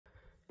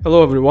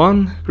Hello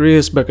everyone,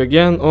 Chris back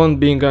again on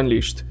Being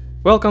Unleashed.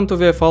 Welcome to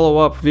the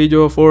follow-up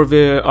video for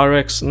the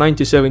RX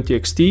 9070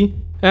 XT,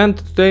 and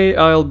today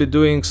I'll be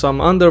doing some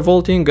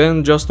undervolting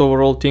and just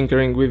overall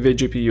tinkering with the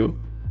GPU.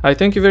 I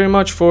thank you very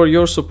much for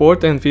your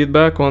support and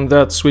feedback on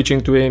that switching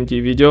to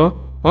AMD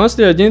video.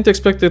 Honestly, I didn't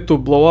expect it to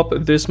blow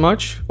up this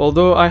much,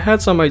 although I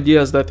had some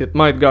ideas that it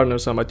might garner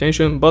some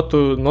attention, but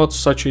to not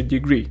such a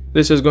degree.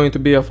 This is going to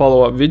be a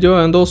follow-up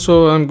video, and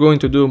also I'm going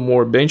to do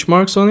more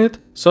benchmarks on it.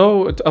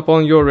 So,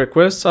 upon your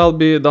requests, I'll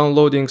be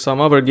downloading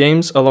some other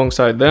games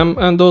alongside them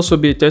and also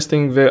be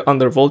testing the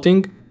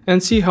undervolting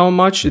and see how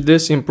much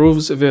this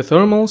improves the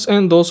thermals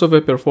and also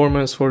the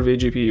performance for the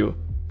GPU.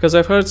 Because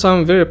I've heard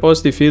some very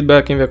positive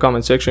feedback in the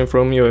comment section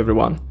from you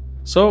everyone.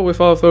 So,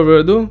 without further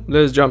ado,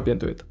 let's jump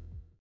into it.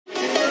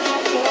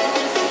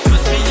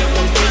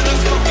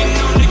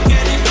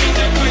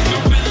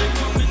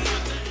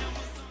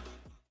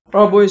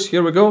 Alright boys,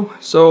 here we go.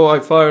 So I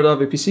fired up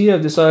the PC, I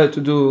decided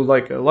to do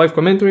like a live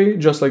commentary,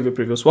 just like the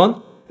previous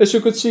one. As you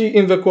could see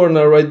in the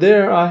corner right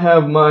there, I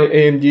have my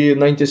AMD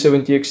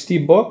 9070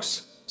 XT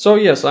box. So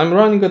yes, I'm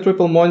running a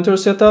triple monitor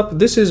setup.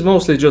 This is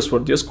mostly just for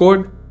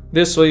Discord.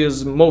 This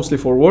is mostly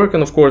for work,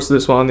 and of course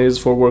this one is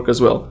for work as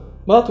well.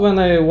 But when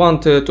I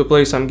want to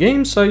play some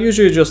games, I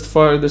usually just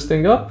fire this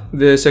thing up,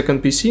 the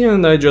second PC,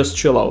 and I just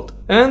chill out.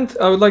 And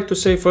I would like to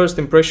say first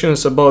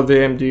impressions about the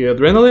AMD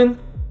Adrenalin.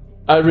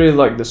 I really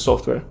like this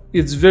software.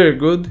 It's very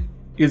good,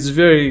 it's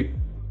very,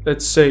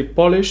 let's say,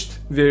 polished.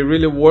 They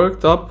really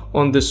worked up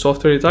on this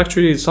software. It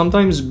actually is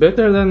sometimes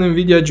better than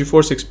NVIDIA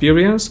GeForce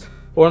Experience,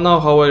 or now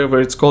however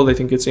it's called, I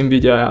think it's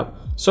NVIDIA app.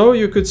 So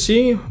you could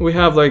see we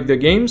have like the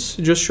games,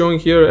 just showing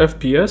here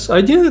FPS. I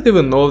didn't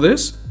even know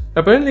this.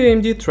 Apparently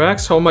AMD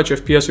tracks how much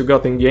FPS you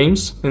got in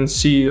games, and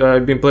see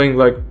I've been playing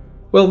like,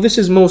 well, this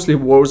is mostly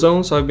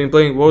Warzone, so I've been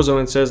playing Warzone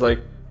and it says like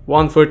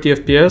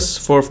 130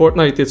 FPS, for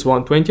Fortnite it's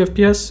 120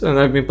 FPS, and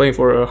I've been playing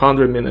for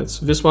 100 minutes.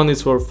 This one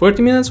is for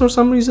 30 minutes for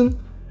some reason.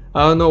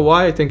 I don't know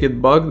why, I think it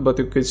bugged, but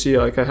you could see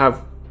like I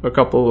have a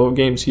couple of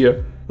games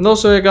here. And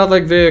also I got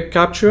like the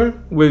capture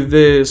with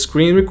the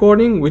screen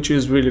recording, which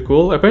is really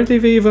cool. Apparently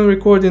they even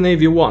record in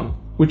AV1,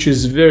 which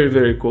is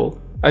very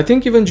cool. I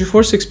think even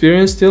GeForce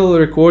Experience still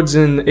records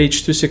in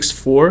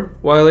H.264,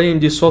 while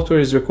AMD software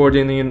is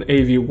recording in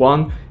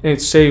AV1, and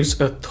it saves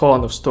a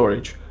ton of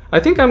storage. I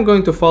think I'm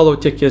going to follow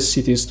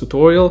TechSCity's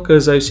tutorial,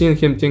 because I've seen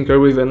him tinker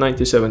with a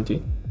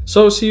 9070.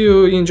 So see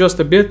you in just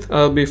a bit.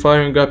 I'll be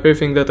firing up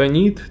everything that I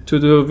need to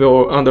do the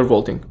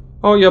undervolting.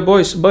 Oh yeah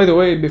boys, by the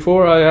way,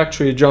 before I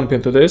actually jump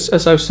into this,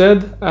 as I've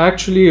said,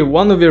 actually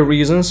one of the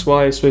reasons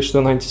why I switched to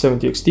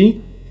 9070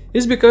 XT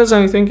is because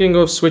I'm thinking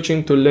of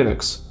switching to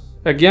Linux.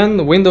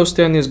 Again, Windows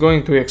 10 is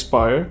going to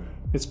expire.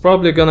 It's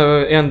probably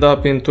gonna end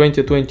up in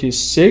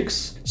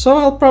 2026, so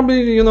I'll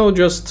probably,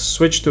 just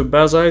switch to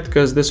Bazzite,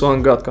 because this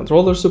one got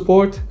controller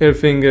support,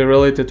 everything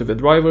related to the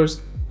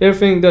drivers,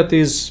 everything that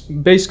is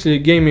basically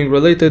gaming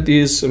related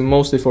is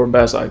mostly for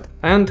Bazzite.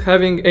 And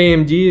having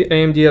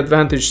AMD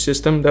Advantage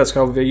system, that's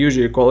how they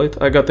usually call it.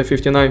 I got the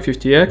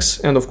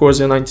 5950X and of course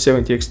the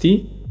 9070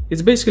 XT.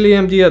 It's basically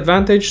AMD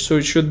Advantage, so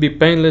it should be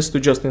painless to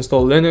just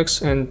install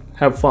Linux and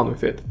have fun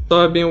with it.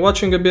 So I've been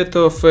watching a bit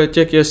of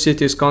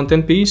TechSCity's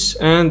content piece,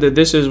 and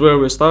this is where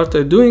we start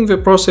doing the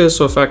process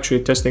of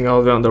actually testing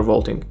out the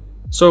undervolting.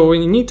 So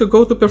we need to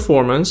go to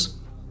performance,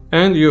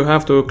 and you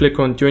have to click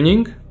on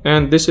tuning,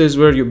 and this is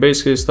where you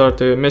basically start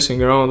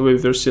messing around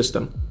with your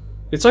system.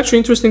 It's actually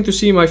interesting to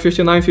see my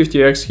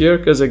 5950X here,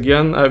 because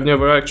again, I've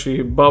never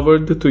actually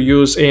bothered to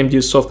use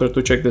AMD software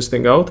to check this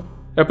thing out.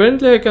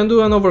 Apparently I can do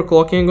an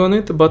overclocking on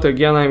it, but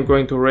again I'm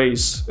going to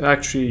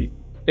actually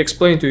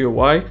explain to you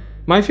why.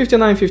 My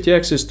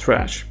 5950X is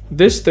trash.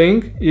 This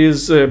thing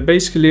is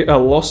basically a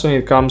loss when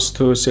it comes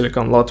to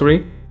Silicon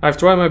Lottery. I've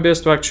tried my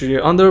best to actually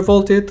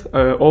undervolt it,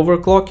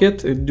 overclock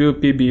it, do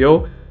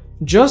PBO.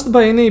 Just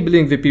by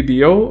enabling the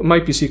PBO, my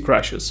PC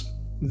crashes.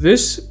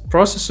 This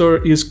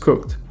processor is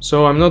cooked,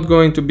 so I'm not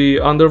going to be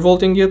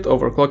undervolting it,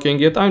 overclocking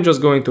it, I'm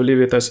just going to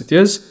leave it as it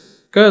is.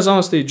 Because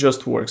honestly it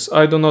just works.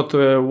 I do not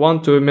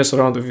want to mess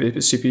around with the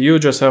CPU,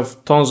 just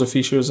have tons of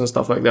features and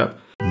stuff like that.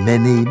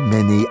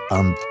 Many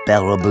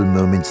unbearable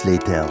moments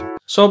later.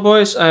 So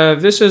boys,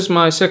 this is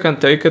my second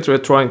take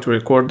at trying to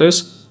record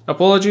this.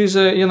 Apologies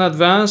in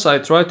advance, I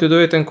tried to do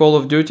it in Call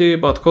of Duty,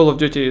 but Call of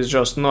Duty is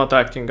just not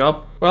acting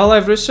up. Well,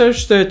 I've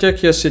researched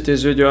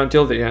TechSCity's video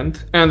until the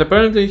end, and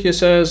apparently he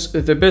says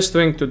the best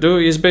thing to do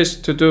is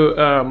basically to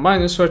do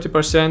minus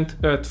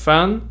 30% at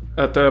fan,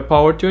 at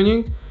power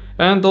tuning,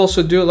 and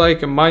also do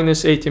like a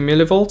minus 80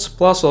 millivolts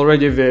plus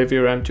already the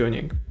VRAM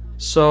tuning.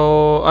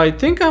 So I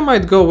think I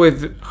might go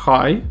with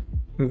high.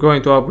 I'm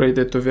going to upgrade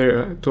it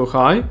to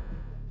high.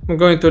 I'm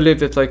going to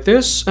leave it like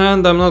this,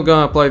 and I'm not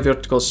gonna apply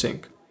vertical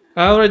sync.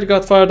 I already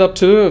got fired up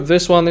too.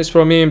 This one is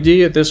from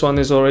AMD, this one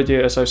is already,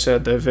 as I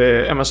said,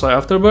 the MSI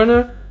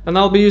Afterburner, and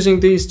I'll be using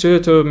these two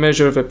to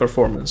measure the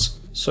performance.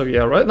 So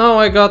yeah, right now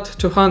I got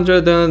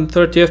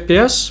 230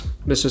 FPS.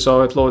 This is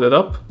how it loaded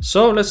up.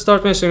 So let's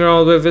start messing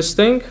around with this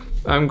thing.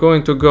 I'm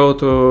going to go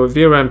to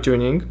VRAM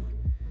tuning.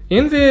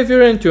 In the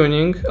variant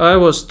tuning, I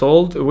was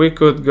told we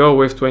could go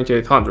with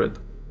 2800.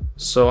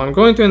 So I'm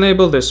going to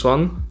enable this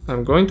one.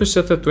 I'm going to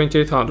set it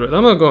 2800.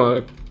 I'm not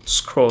going to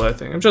scroll that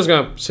thing. I'm just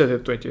going to set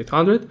it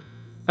 2800.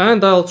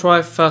 And I'll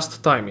try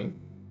fast timing.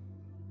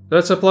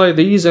 Let's apply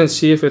these and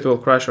see if it will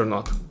crash or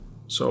not.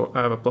 So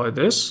I've applied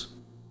this.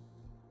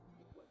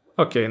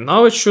 Okay,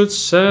 now it should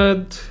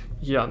set...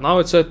 Yeah, now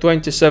it's at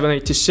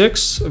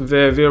 2786.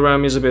 The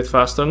VRAM is a bit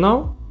faster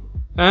now.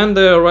 And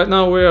right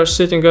now we are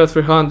sitting at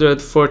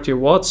 340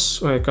 watts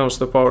when it comes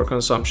to power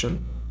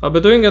consumption. I'll be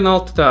doing an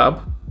Alt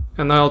Tab.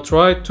 And I'll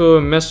try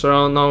to mess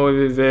around now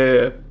with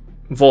the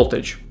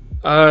voltage.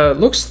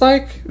 Looks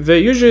like they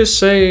usually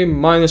say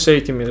minus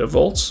 80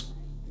 millivolts.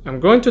 I'm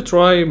going to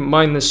try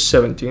minus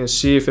 70 and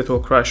see if it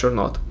will crash or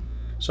not.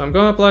 So I'm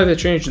going to apply the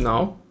change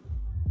now.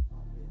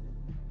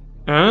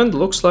 And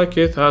looks like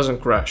it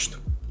hasn't crashed.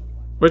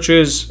 Which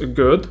is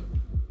good.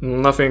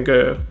 Nothing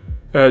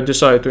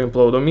decided to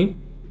implode on me.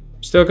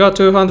 Still got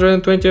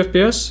 220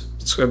 FPS.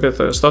 It's a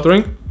bit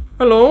stuttering.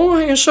 Hello,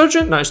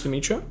 Insurgent. Nice to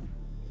meet you.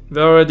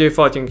 They're already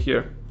fighting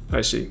here,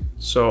 I see.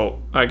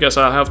 So I guess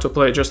I'll have to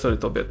play just a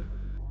little bit.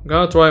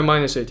 Gonna try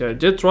minus 80. I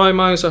did try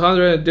minus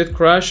 100, it did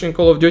crash in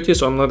Call of Duty,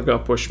 so I'm not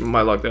gonna push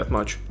my luck that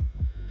much.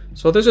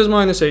 So this is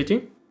minus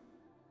 80.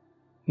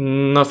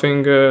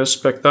 Nothing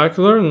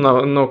spectacular,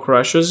 no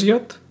crashes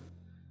yet.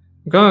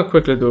 Gonna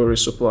quickly do a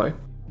resupply.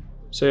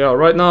 So yeah,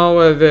 right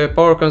now the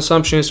power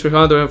consumption is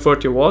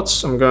 340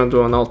 watts. I'm gonna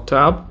do an Alt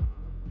Tab.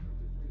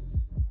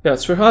 Yeah,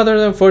 it's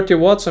 340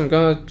 watts. I'm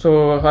going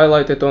to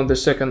highlight it on the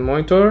second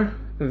monitor.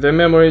 The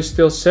memory is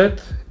still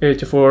set,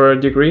 84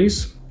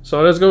 degrees.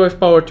 So let's go with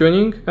power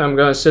tuning. I'm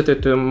gonna set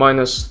it to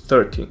minus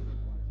 30.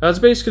 That's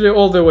basically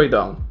all the way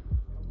down.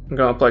 I'm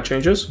gonna apply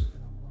changes.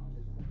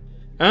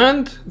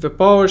 And the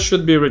power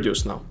should be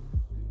reduced now.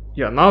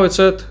 Yeah, now it's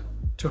at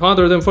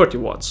 240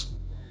 watts.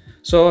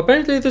 So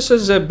apparently this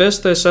is the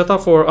best setup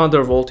for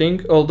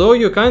undervolting, although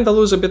you kinda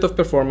lose a bit of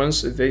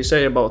performance. They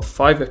say about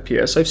 5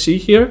 FPS I see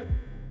here.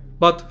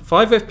 But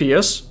 5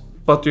 FPS,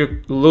 but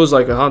you lose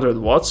like 100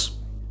 watts,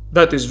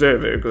 that is very,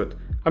 very good.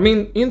 I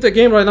mean, in the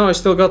game right now I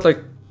still got like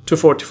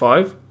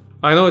 245.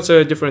 I know it's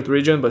a different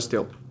region, but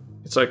still.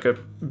 It's like a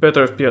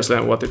better FPS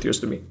than what it used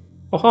to be.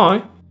 Oh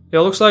hi! Yeah,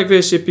 looks like the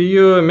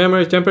CPU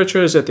memory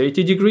temperature is at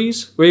 80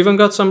 degrees. We even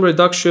got some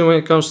reduction when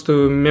it comes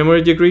to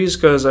memory degrees,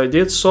 because I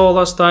did saw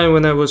last time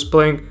when I was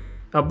playing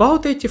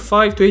about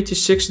 85 to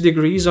 86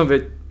 degrees on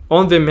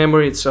the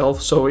memory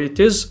itself, so it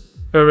is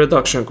a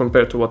reduction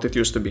compared to what it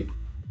used to be.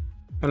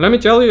 And let me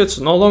tell you, it's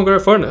no longer a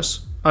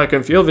furnace. I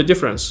can feel the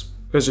difference,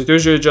 because it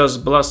usually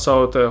just blasts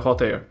out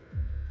hot air.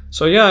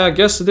 So yeah, I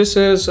guess this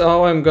is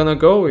how I'm gonna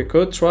go. We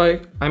could try,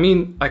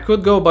 I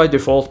could go by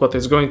default, but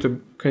it's going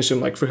to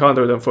consume like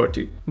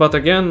 340. But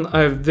again,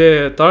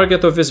 the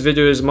target of this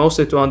video is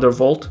mostly to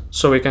undervolt,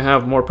 so we can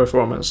have more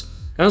performance.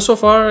 And so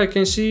far I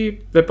can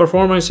see the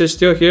performance is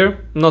still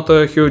here, not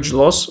a huge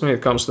loss when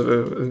it comes to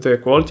the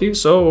quality,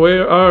 so we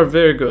are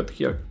very good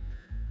here.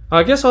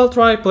 I guess I'll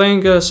try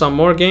playing some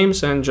more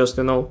games and just,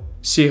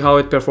 see how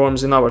it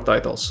performs in our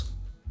titles.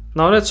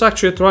 Now let's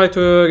actually try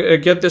to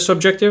get this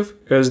objective,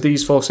 because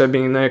these folks have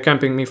been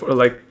camping me for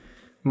like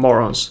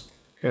morons.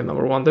 Okay,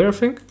 number 1 there, I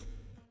think.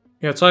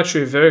 Yeah, it's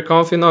actually very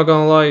comfy, not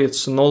gonna lie,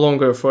 it's no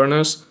longer a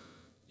furnace.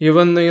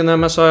 Even in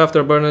MSI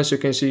Afterburners you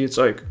can see it's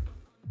like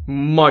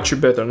much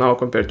better now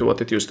compared to what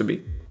it used to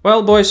be.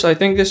 Well boys, I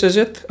think this is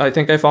it. I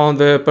think I found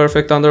the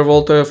perfect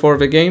undervolt for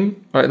the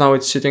game. Right now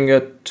it's sitting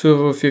at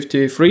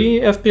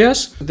 253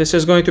 FPS. This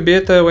is going to be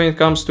it when it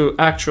comes to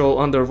actual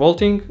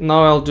undervolting.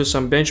 Now I'll do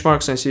some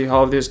benchmarks and see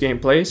how this game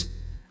plays.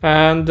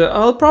 And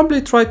I'll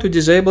probably try to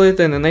disable it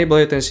and enable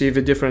it and see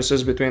the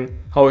differences between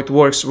how it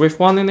works with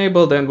one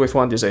enabled and with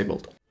one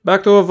disabled.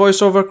 Back to a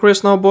voiceover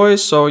Chris now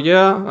boys, so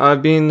yeah,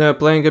 I've been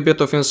playing a bit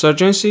of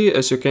Insurgency.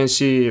 As you can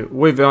see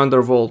with the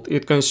Undervolt,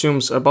 it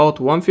consumes about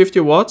 150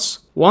 watts,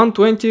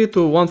 120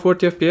 to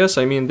 140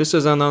 FPS. This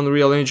is an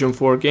Unreal Engine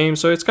 4 game,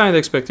 so it's kinda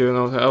expected,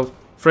 to have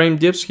frame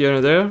dips here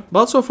and there.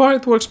 But so far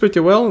it works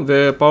pretty well,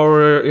 the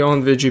power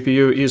on the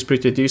GPU is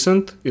pretty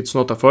decent, it's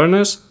not a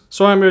furnace,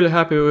 so I'm really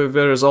happy with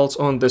the results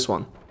on this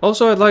one.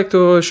 Also, I'd like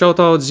to shout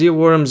out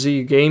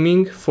ZWormZ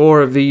Gaming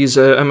for these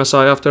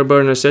MSI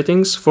Afterburner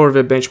settings for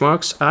the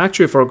benchmarks. I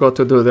actually forgot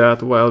to do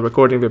that while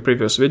recording the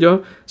previous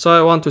video, so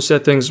I want to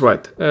set things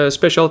right. A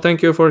special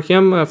thank you for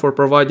him for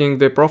providing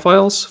the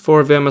profiles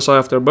for the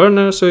MSI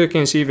Afterburner so you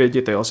can see the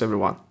details,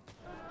 everyone.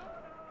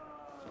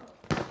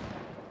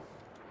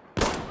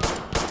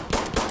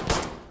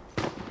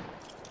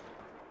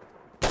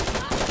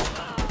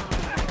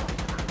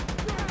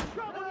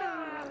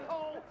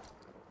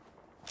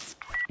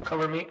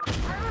 Cover me.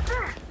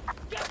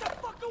 Get the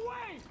fuck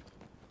away!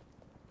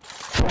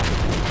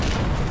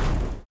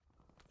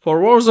 For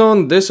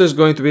Warzone, this is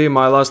going to be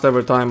my last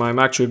ever time I'm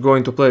actually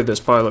going to play this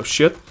pile of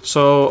shit.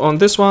 So on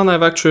this one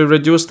I've actually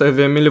reduced the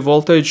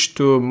millivoltage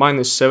to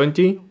minus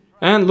 70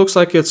 and looks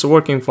like it's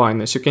working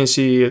fine. As you can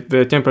see,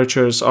 the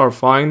temperatures are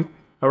fine.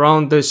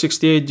 Around the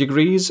 68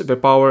 degrees, the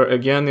power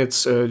again,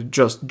 it's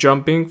just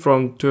jumping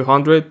from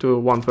 200 to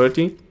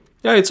 130.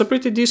 Yeah, it's a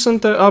pretty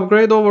decent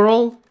upgrade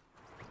overall.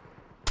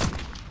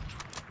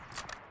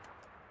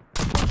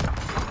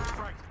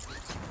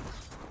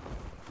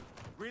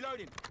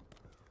 Reloading.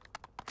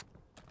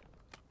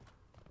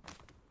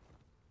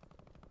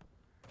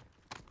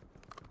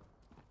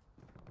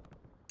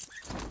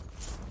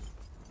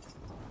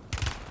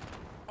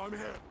 I'm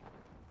here.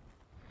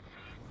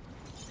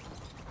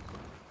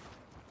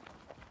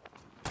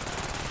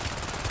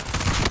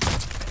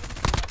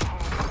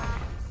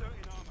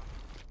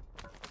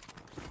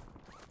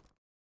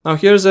 Now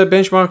here's a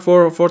benchmark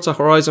for Forza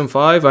Horizon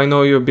 5. I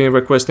know you've been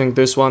requesting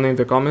this one in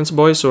the comments,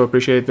 boys, so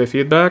appreciate the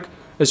feedback.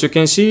 As you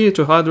can see,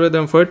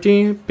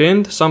 230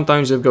 pinned,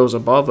 sometimes it goes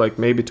above, like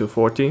maybe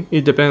 240.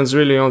 It depends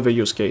really on the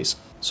use case.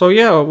 So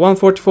yeah,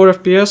 144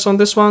 FPS on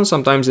this one,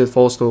 sometimes it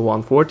falls to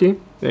 140.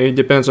 It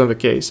depends on the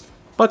case.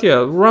 But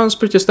yeah, runs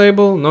pretty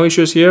stable, no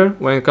issues here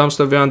when it comes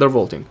to the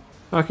undervolting.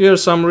 Now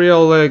here's some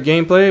real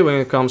gameplay when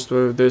it comes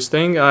to this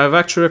thing. I've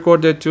actually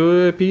recorded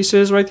two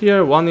pieces right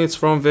here. One is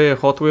from the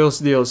Hot Wheels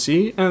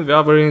DLC and the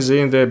other is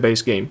in the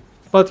base game.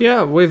 But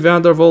yeah, with the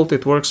Undervolt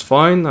it works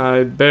fine.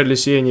 I barely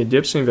see any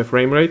dips in the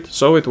frame rate,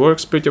 so it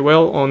works pretty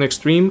well on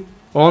extreme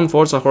on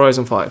Forza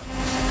Horizon 5.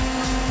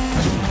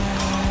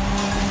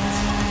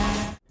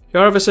 Here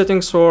are the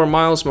settings for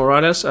Miles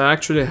Morales. I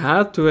actually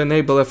had to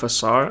enable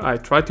FSR. I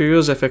tried to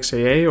use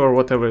FXAA or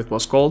whatever it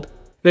was called.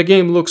 The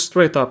game looks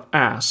straight up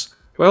ass.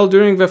 Well,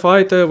 during the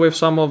fight with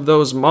some of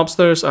those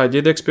mobsters I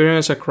did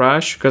experience a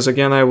crash, because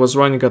again I was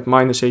running at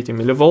minus 80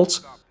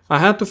 millivolts. I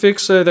had to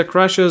fix the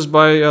crashes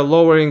by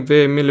lowering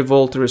the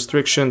millivolt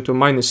restriction to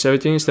minus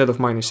 70 instead of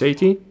minus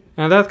 80,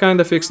 and that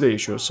kinda fixed the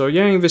issue. So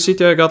yeah, in the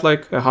city I got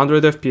like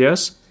 100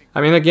 FPS.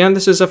 I mean, again,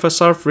 this is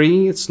FSR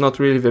free, it's not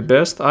really the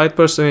best. I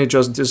personally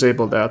just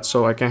disable that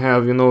so I can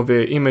have, you know,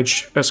 the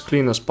image as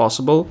clean as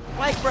possible.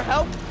 Like for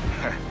help?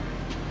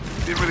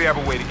 Didn't really have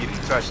a way to get in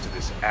touch to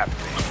this app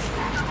thing.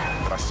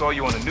 But I saw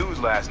you on the news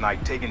last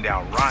night taking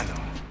down Rhino.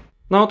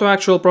 Now to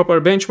actual proper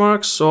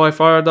benchmarks, so I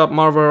fired up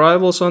Marvel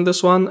Rivals on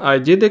this one. I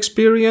did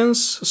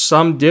experience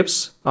some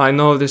dips. I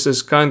know this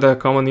is kinda a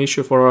common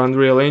issue for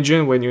Unreal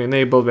Engine when you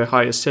enable the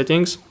highest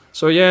settings.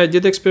 So yeah, I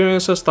did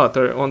experience a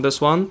stutter on this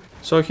one.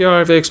 So here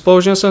are the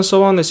explosions and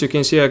so on. As you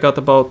can see, I got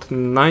about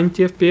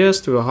 90 FPS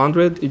to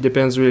 100. It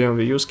depends really on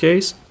the use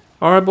case.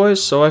 Alright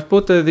boys, so I've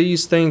put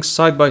these things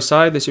side by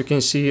side. As you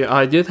can see,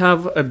 I did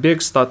have a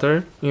big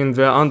stutter in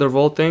the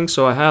undervolting,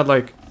 so I had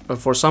like,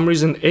 for some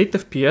reason, 8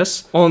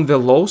 FPS on the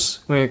lows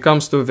when it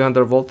comes to the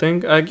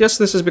undervolting. I guess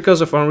this is because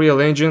of Unreal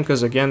Engine,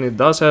 because again, it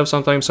does have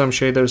sometimes some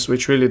shaders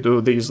which really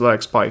do these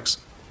lag spikes.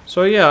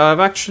 So yeah, I've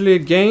actually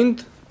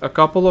gained a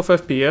couple of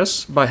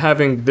FPS by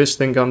having this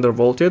thing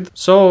undervolted.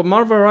 So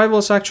Marvel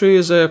Rivals actually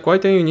is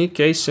quite a unique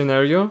case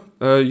scenario.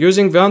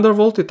 Using the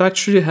undervolt, it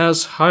actually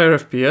has higher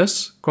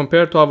FPS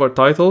compared to other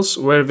titles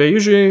where they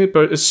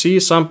usually see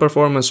some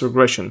performance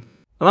regression.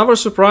 Another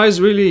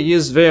surprise really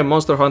is the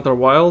Monster Hunter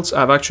Wilds.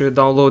 I've actually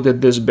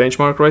downloaded this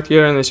benchmark right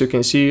here, and as you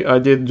can see, I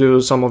did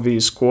do some of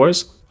these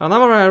scores.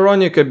 Another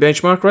ironic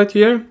benchmark right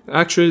here,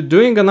 actually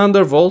doing an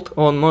undervolt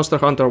on Monster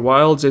Hunter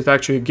Wilds, it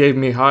actually gave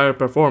me higher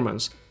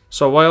performance.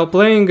 So while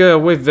playing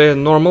with the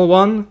normal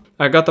one,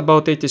 I got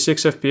about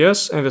 86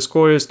 FPS and the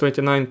score is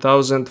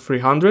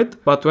 29,300,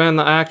 but when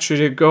I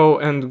actually go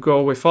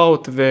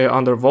without the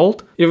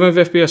undervolt, even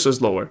the FPS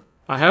is lower.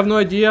 I have no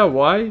idea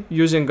why.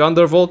 Using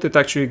undervolt it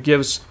actually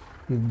gives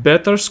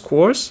better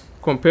scores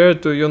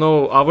compared to, you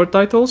know, other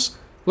titles.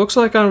 Looks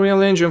like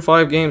Unreal Engine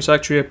 5 games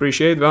actually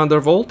appreciate the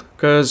undervolt,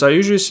 because I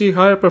usually see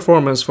higher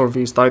performance for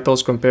these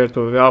titles compared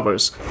to the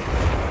others.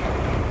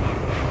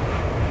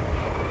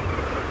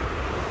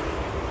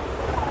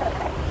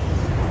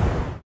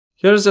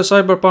 Here's the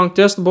Cyberpunk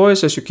test,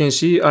 boys. As you can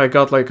see, I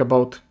got like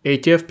about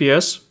 80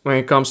 FPS when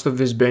it comes to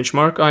this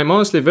benchmark. I'm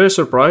honestly very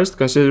surprised,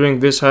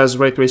 considering this has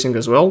ray tracing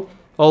as well.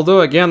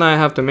 Although again, I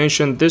have to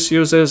mention this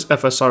uses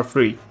FSR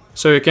free.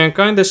 So you can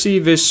kinda see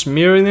this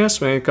smeariness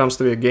when it comes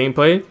to the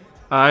gameplay.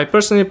 I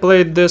personally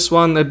played this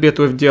one a bit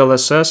with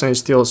DLSS and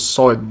still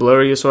saw it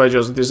blurry, so I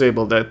just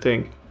disabled that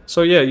thing.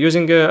 So yeah,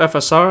 using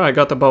FSR, I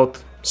got about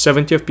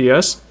 70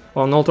 FPS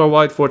on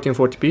ultra-wide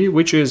 1440p,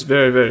 which is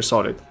very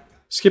solid.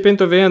 Skipping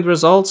to the end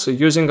results,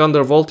 using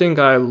undervolting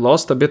I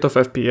lost a bit of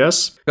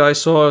FPS. I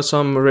saw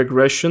some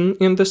regression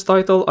in this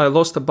title. I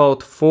lost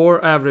about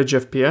 4 average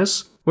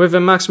FPS, with the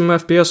maximum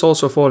FPS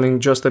also falling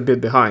just a bit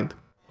behind.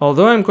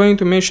 Although I'm going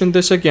to mention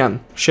this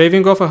again,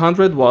 shaving off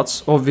 100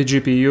 watts of the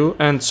GPU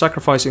and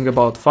sacrificing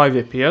about 5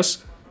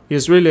 FPS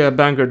is really a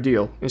banger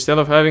deal. Instead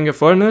of having a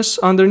furnace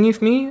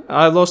underneath me,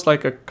 I lost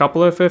like a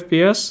couple of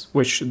FPS,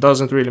 which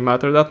doesn't really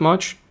matter that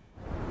much.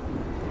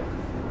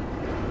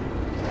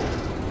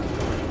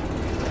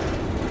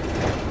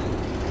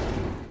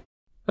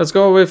 Let's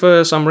go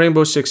with some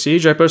Rainbow Six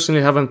Siege. I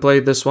personally haven't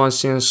played this one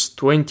since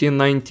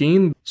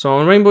 2019. So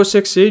on Rainbow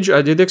Six Siege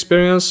I did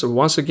experience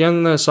once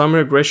again some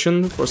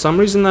regression. For some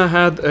reason I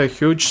had a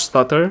huge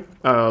stutter,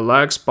 a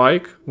lag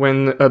spike,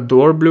 when a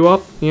door blew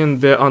up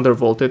in the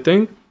undervolted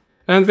thing.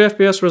 And the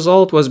FPS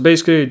result was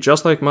basically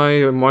just like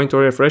my monitor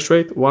refresh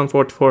rate,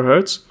 144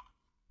 Hz.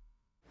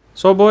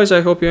 So boys,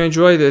 I hope you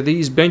enjoyed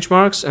these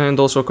benchmarks and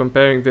also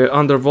comparing the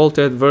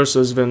undervolted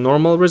versus the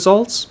normal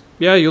results.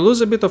 Yeah, you lose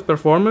a bit of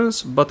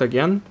performance, but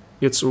again,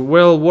 it's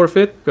well worth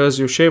it because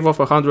you shave off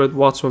 100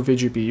 watts of the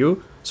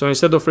GPU, so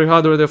instead of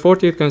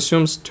 340 it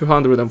consumes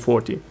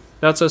 240.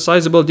 That's a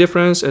sizable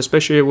difference,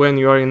 especially when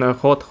you are in a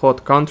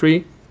hot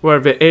country where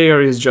the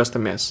air is just a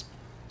mess.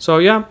 So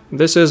yeah,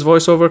 this is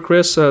VoiceOver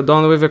Chris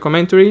done with the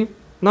commentary.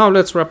 Now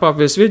let's wrap up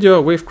this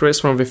video with Chris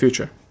from the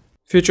future.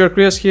 Future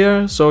Chris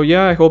here, so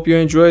yeah, I hope you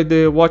enjoyed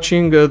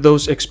watching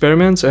those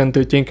experiments and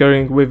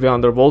tinkering with the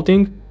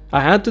undervolting. I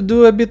had to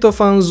do a bit of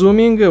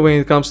unzooming when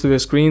it comes to the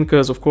screen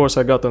because of course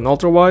I got an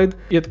ultra wide.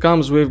 It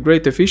comes with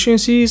great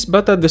efficiencies,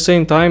 but at the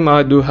same time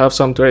I do have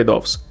some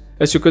trade-offs.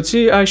 As you could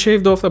see, I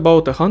shaved off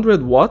about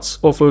 100 watts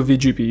off of the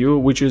GPU,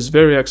 which is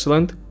very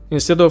excellent.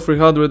 Instead of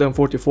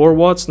 344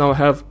 watts, now I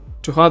have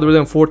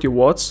 240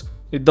 watts.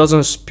 It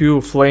doesn't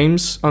spew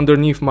flames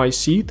underneath my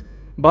seat,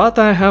 but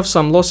I have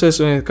some losses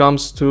when it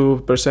comes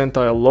to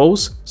percentile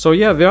lows. So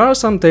yeah, there are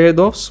some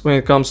trade-offs when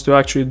it comes to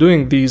actually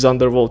doing these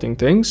undervolting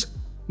things.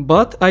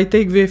 But I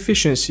take the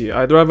efficiency.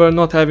 I'd rather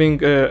not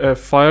having a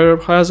fire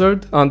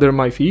hazard under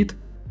my feet.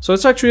 So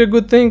it's actually a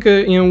good thing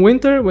in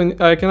winter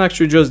when I can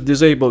actually just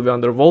disable the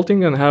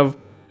undervolting and have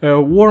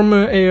warm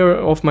air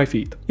off my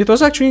feet. It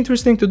was actually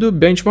interesting to do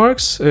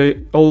benchmarks,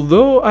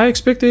 although I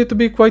expected it to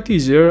be quite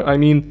easier. I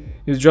mean,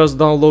 you just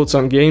download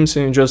some games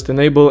and just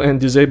enable and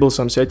disable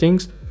some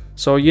settings.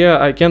 So yeah,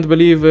 I can't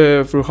believe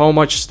through how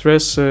much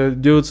stress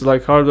dudes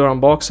like Hardware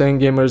Unbox and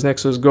Gamers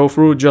Nexus go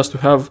through just to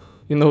have,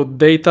 you know,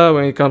 data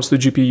when it comes to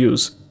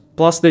GPUs.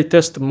 Plus they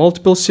test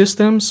multiple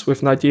systems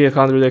with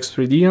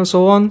 9800X3D and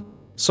so on.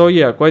 So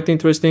yeah, quite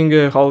interesting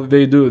how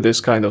they do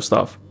this kind of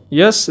stuff.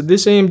 Yes,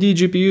 this AMD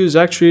GPU is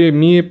actually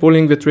me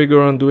pulling the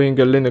trigger on doing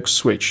a Linux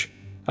switch.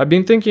 I've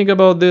been thinking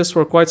about this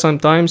for quite some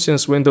time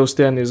since Windows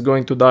 10 is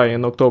going to die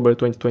in October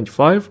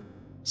 2025.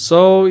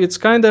 So it's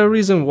kinda a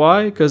reason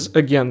why, cause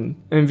again,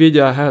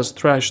 Nvidia has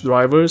trash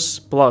drivers,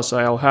 plus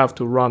I'll have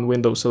to run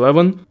Windows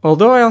 11.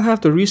 Although I'll have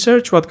to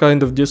research what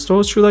kind of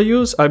distros should I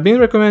use. I've been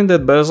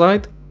recommended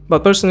Bazzite,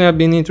 but personally I've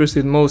been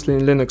interested mostly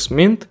in Linux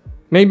Mint,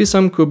 maybe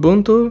some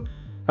Kubuntu.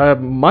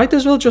 Might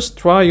as well just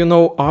try, you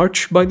know,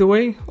 Arch by the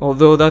way,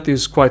 although that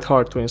is quite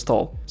hard to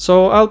install.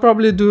 So I'll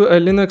probably do a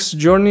Linux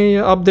Journey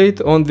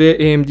update on the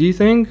AMD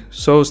thing,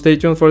 so stay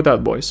tuned for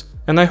that boys.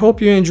 And I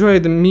hope you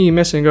enjoyed me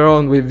messing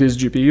around with this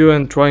GPU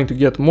and trying to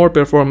get more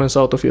performance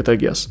out of it, I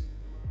guess.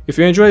 If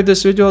you enjoyed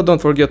this video, don't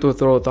forget to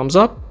throw a thumbs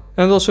up.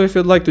 And also if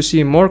you'd like to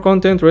see more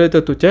content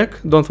related to tech,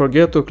 don't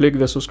forget to click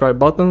the subscribe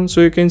button so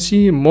you can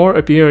see more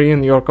appear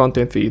in your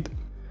content feed.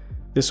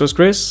 This was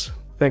Chris,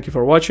 thank you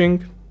for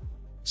watching,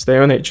 stay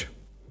on edge.